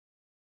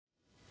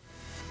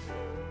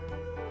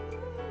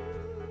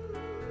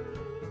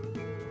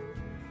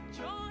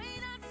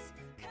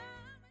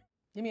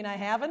You mean I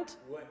haven't?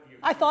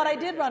 I thought I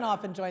did run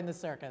off and join the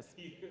circus.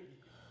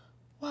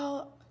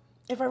 Well,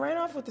 if I ran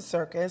off with the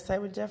circus, I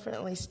would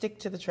definitely stick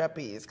to the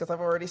trapeze because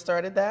I've already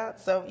started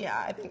that. So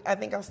yeah, I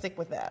think I'll stick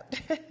with that.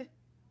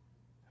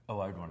 Oh,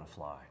 I'd want to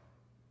fly.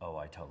 Oh,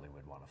 I totally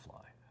would want to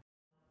fly.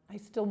 I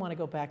still want to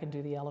go back and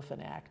do the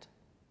elephant act.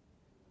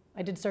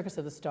 I did Circus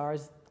of the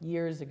Stars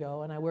years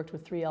ago, and I worked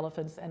with 3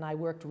 elephants, and I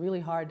worked really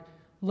hard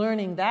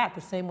learning that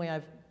the same way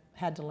I've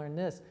had to learn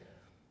this.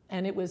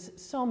 And it was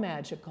so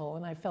magical,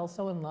 and I fell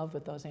so in love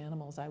with those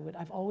animals.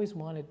 I've always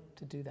wanted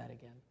to do that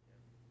again.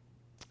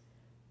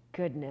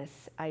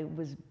 Goodness, I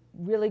was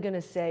really going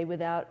to say,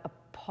 without a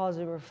pause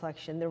of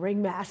reflection, the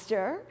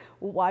ringmaster.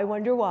 Why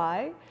wonder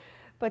why?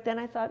 But then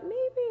I thought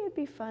maybe it'd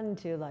be fun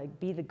to like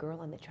be the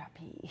girl on the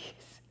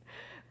trapeze.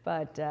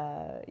 But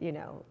you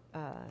know.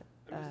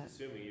 I'm just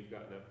assuming you've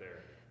gotten up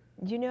there.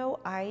 You know,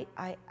 I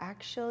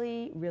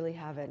actually really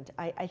haven't.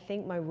 I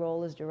think my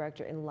role as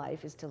director in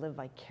life is to live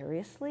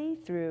vicariously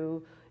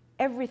through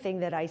everything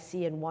that I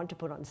see and want to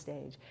put on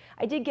stage.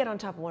 I did get on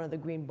top of one of the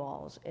green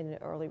balls in an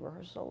early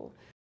rehearsal.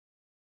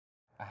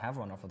 I have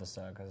run off with the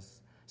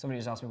circus. Somebody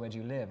just asked me, where do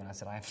you live? And I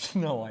said, I have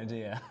no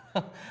idea.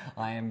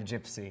 I am a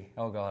gypsy.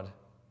 Oh, God.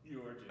 You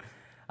are gypsy.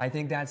 I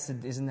think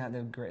isn't that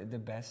the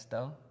best,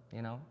 though?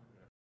 You know?